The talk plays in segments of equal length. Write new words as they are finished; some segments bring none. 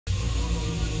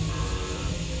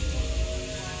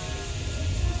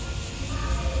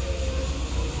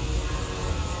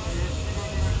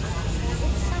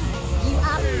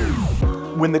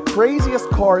When the craziest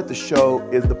car at the show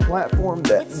is the platform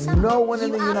that no one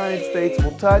in the United States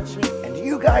will touch, and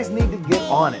you guys need to get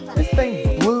on it. This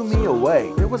thing blew me away.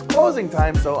 It was closing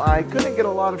time, so I couldn't get a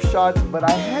lot of shots, but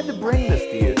I had to bring this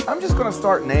to you. I'm just gonna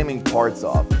start naming parts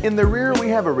off. In the rear, we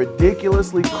have a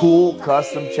ridiculously cool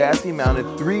custom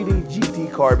chassis-mounted 3D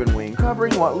GT carbon wing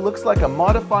covering what looks like a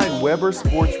modified Weber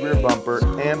sports rear bumper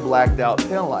and blacked-out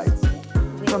taillights.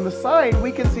 From the side,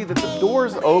 we can see that the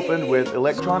doors opened with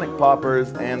electronic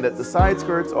poppers and that the side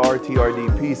skirts are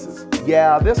TRD pieces.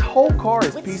 Yeah, this whole car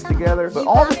is pieced together, but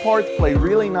all the parts play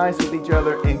really nice with each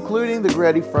other, including the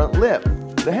Greddy front lip.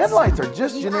 The headlights are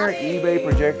just generic eBay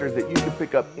projectors that you can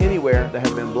pick up anywhere that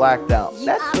have been blacked out.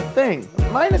 That's the thing.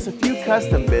 Minus a few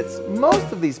custom bits,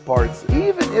 most of these parts,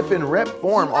 even if in rep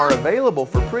form, are available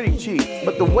for pretty cheap.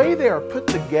 But the way they are put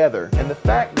together and the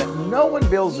fact that no one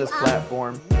builds this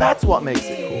platform, that's what makes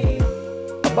it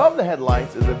cool. Above the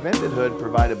headlights is a vented hood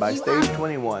provided by Stage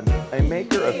 21, a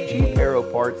maker of cheap aero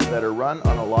parts that are run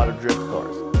on a lot of drift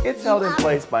cars. It's held in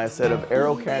place by a set of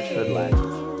aero catch hood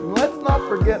latches. Let's not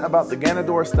forget about the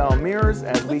Ganador style mirrors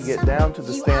as we get down to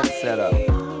the stance setup.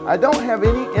 I don't have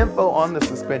any info on the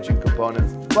suspension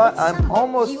components, but I'm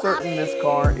almost certain this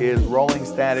car is rolling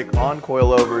static on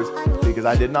coilovers because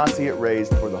I did not see it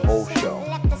raised for the whole show.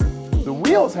 The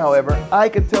wheels, however, I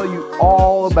can tell you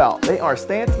all about. They are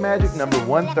Stance Magic number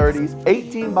 130s,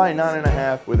 18 by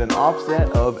 9.5 with an offset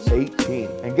of 18.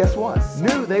 And guess what?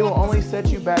 New, they will only set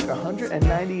you back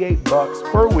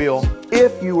 $198 per wheel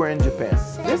if you were in Japan.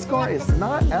 This car is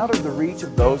not out of the reach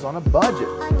of those on a budget.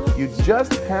 You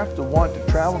just have to want to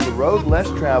travel the road less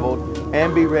traveled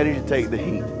and be ready to take the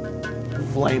heat.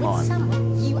 Flame on.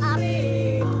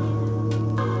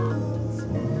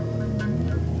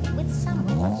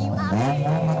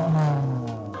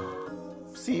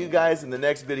 See you guys in the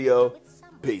next video.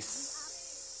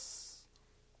 Peace.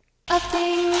 Of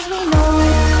things we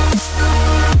know.